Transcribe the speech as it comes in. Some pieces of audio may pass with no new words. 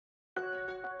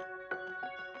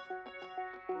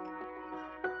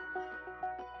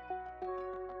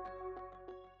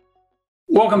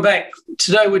Welcome back.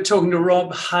 Today we're talking to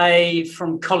Rob Hay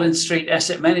from Collins Street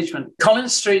Asset Management.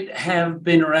 Collins Street have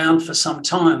been around for some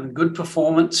time. Good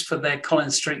performance for their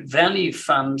Collins Street Value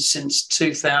Fund since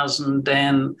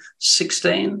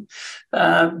 2016.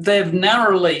 They've now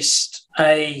released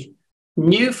a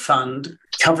new fund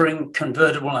covering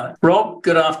convertible note. Rob,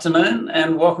 good afternoon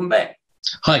and welcome back.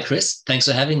 Hi, Chris. Thanks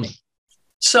for having me.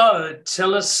 So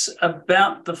tell us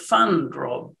about the fund,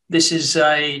 Rob. This is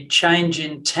a change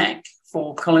in tack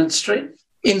for Collins Street?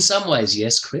 In some ways,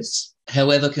 yes, Chris.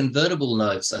 However, convertible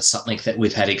notes are something that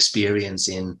we've had experience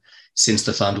in since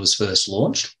the fund was first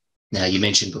launched. Now, you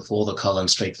mentioned before the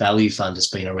Collins Street Value Fund has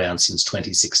been around since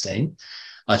 2016.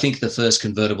 I think the first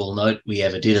convertible note we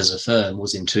ever did as a firm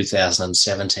was in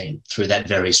 2017 through that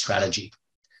very strategy.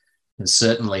 And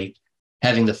certainly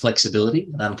having the flexibility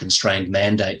and unconstrained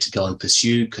mandate to go and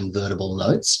pursue convertible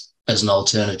notes as an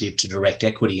alternative to direct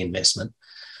equity investment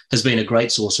has been a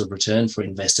great source of return for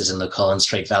investors in the Collins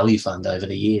Street Value Fund over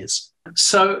the years.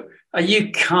 So are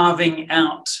you carving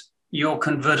out your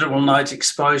convertible note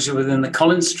exposure within the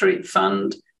Collins Street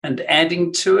Fund and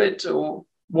adding to it? Or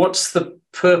what's the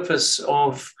purpose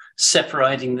of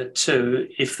separating the two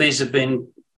if these have been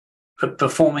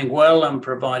performing well and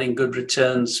providing good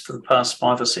returns for the past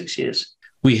 5 or 6 years?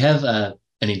 We have an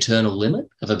internal limit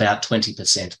of about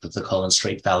 20% of the Collins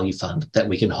Street Value Fund that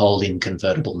we can hold in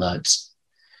convertible notes.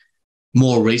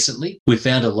 More recently, we've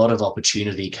found a lot of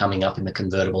opportunity coming up in the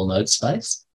convertible note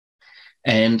space.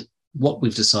 And what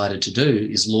we've decided to do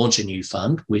is launch a new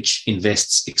fund which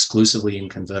invests exclusively in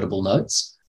convertible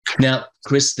notes. Now,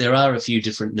 Chris, there are a few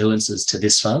different nuances to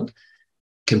this fund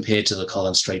compared to the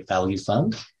Collins Street Value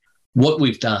Fund. What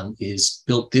we've done is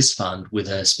built this fund with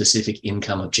a specific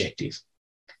income objective.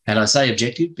 And I say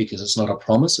objective because it's not a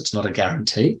promise, it's not a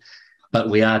guarantee, but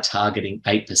we are targeting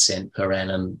 8% per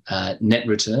annum net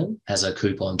return as a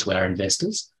coupon to our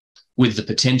investors with the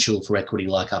potential for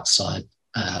equity-like upside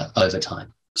over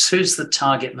time. So who's the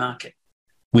target market?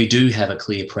 We do have a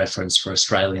clear preference for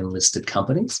Australian-listed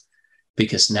companies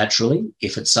because naturally,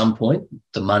 if at some point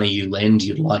the money you lend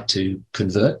you'd like to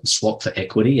convert and swap for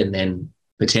equity and then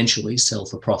potentially sell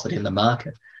for profit in the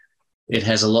market, it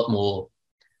has a lot more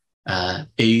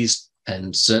ease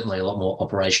and certainly a lot more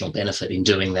operational benefit in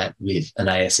doing that with an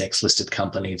ASX-listed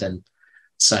company than,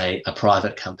 say, a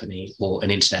private company or an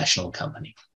international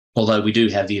company. Although we do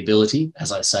have the ability,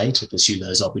 as I say, to pursue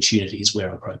those opportunities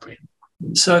where appropriate.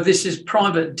 So this is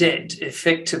private debt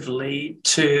effectively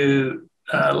to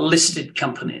listed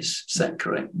companies. Is that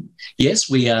correct? Yes,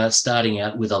 we are starting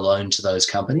out with a loan to those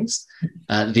companies.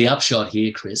 The upshot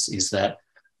here, Chris, is that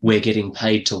we're getting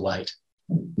paid to wait.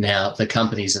 Now, the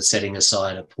companies are setting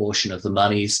aside a portion of the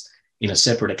monies in a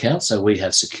separate account, so we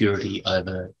have security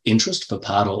over interest for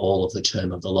part or all of the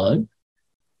term of the loan.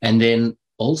 And then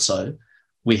also,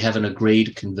 we have an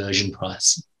agreed conversion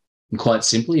price. And quite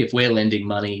simply, if we're lending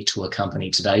money to a company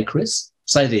today, Chris,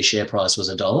 say their share price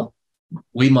was $1,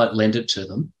 we might lend it to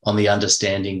them on the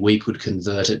understanding we could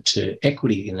convert it to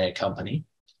equity in their company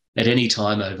at any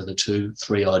time over the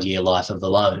 2-3 odd year life of the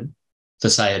loan for,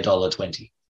 say, $1.20.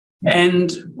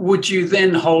 And would you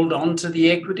then hold on to the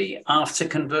equity after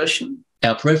conversion?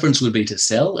 Our preference would be to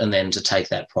sell and then to take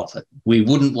that profit. We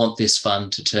wouldn't want this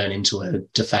fund to turn into a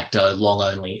de facto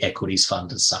long-only equities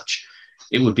fund as such.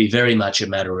 It would be very much a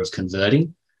matter of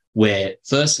converting where,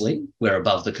 firstly, we're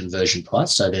above the conversion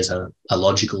price, so there's a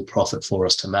logical profit for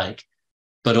us to make,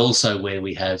 but also where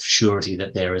we have surety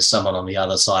that there is someone on the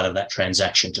other side of that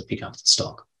transaction to pick up the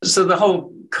stock. So the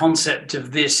whole concept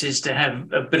of this is to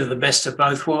have a bit of the best of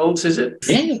both worlds, is it?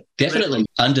 Yeah, definitely.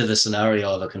 Under the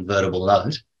scenario of a convertible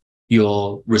note,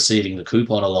 you're receiving the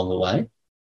coupon along the way.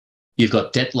 You've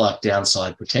got debt-like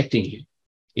downside protecting you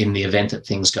in the event that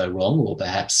things go wrong or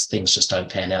perhaps things just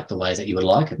don't pan out the way that you would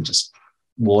like and just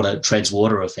treads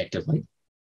water effectively.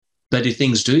 But if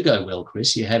things do go well,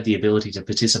 Chris, you have the ability to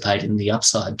participate in the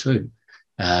upside too,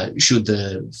 should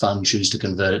the fund choose to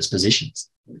convert its positions.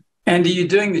 And are you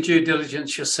doing the due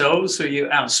diligence yourselves or are you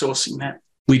outsourcing that?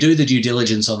 We do the due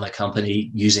diligence on the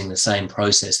company using the same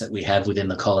process that we have within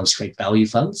the Collins Street Value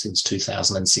Fund since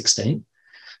 2016.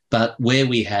 But where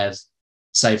we have,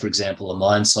 say, for example, a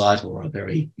mine site or a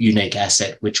very unique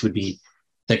asset, which would be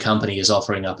the company is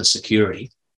offering up a security,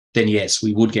 then yes,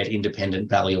 we would get independent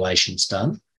valuations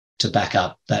done to back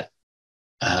up that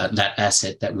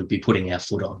asset that would be putting our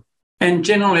foot on. And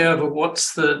generally over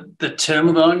what's the term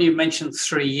of the loan? You mentioned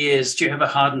 3 years. Do you have a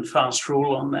hard and fast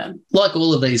rule on that? Like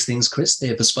all of these things, Chris,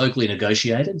 they're bespokely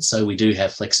negotiated, so we do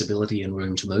have flexibility and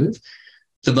room to move.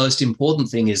 The most important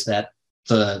thing is that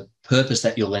the purpose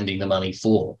that you're lending the money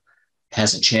for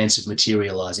has a chance of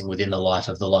materialising within the life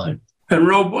of the loan. And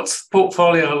Rob, what's the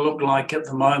portfolio look like at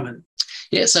the moment?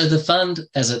 Yeah, so the fund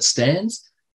as it stands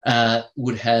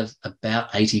would have about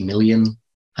 80 million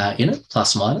in it,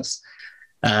 plus minus.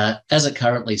 As it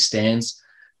currently stands,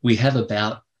 we have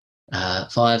about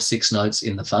 5-6 notes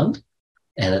in the fund,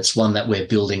 and it's one that we're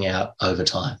building out over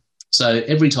time. So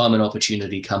every time an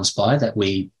opportunity comes by that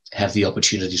we have the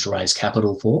opportunity to raise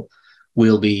capital for,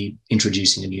 we'll be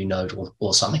introducing a new note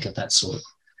or something of that sort.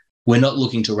 We're not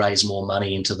looking to raise more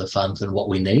money into the fund than what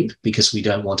we need because we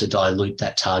don't want to dilute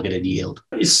that targeted yield.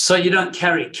 So you don't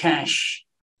carry cash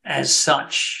as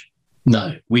such?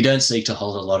 No, we don't seek to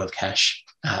hold a lot of cash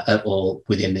at all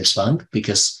within this fund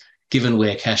because given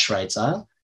where cash rates are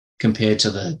compared to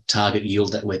the target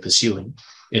yield that we're pursuing,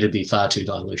 it'd be far too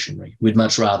dilutionary. We'd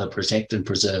much rather protect and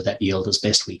preserve that yield as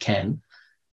best we can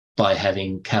by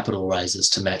having capital raises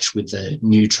to match with the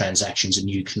new transactions and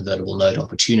new convertible note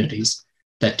opportunities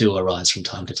that do arise from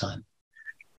time to time.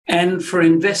 And for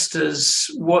investors,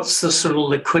 what's the sort of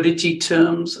liquidity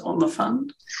terms on the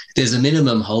fund? There's a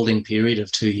minimum holding period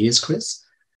of 2 years, Chris,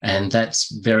 and that's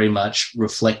very much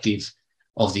reflective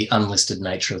of the unlisted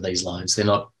nature of these loans. They're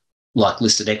not like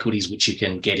listed equities, which you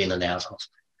can get in and out of.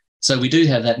 So we do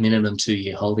have that minimum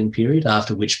 2-year holding period,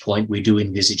 after which point we do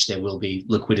envisage there will be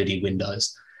liquidity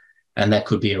windows. And that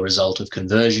could be a result of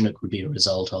conversion. It could be a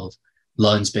result of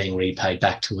loans being repaid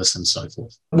back to us and so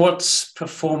forth. What's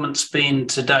performance been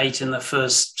to date in the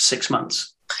first 6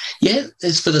 months? Yeah,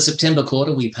 it's for the September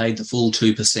quarter, we paid the full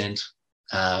 2%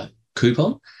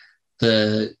 coupon.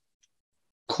 The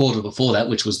quarter before that,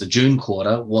 which was the June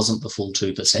quarter, wasn't the full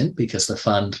 2% because the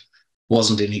fund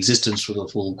wasn't in existence for the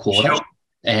full quarter. Sure.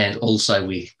 And also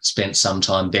we spent some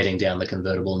time bedding down the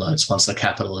convertible notes once the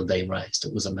capital had been raised.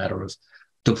 It was a matter of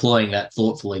deploying that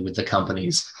thoughtfully with the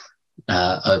companies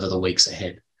over the weeks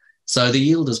ahead. So the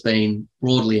yield has been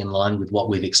broadly in line with what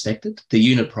we've expected. The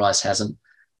unit price hasn't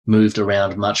moved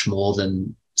around much more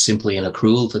than simply an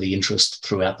accrual for the interest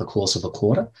throughout the course of a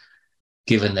quarter,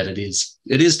 given that it is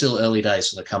still early days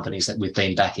for the companies that we've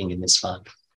been backing in this fund.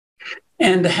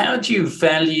 And how do you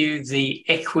value the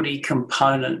equity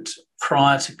component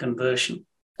prior to conversion?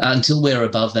 Until we're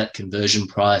above that conversion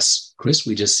price, Chris,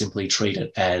 we just simply treat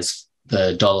it as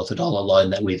the dollar-for-dollar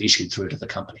loan that we've issued through to the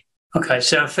company. Okay,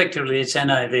 so effectively it's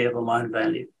NAV of the loan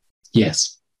value.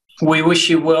 Yes. We wish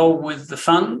you well with the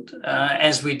fund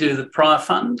as we do the prior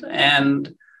fund,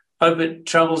 and hope it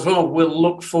travels well. We'll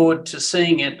look forward to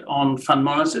seeing it on Fund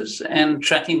Monitors and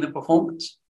tracking the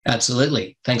performance.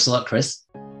 Absolutely. Thanks a lot, Chris.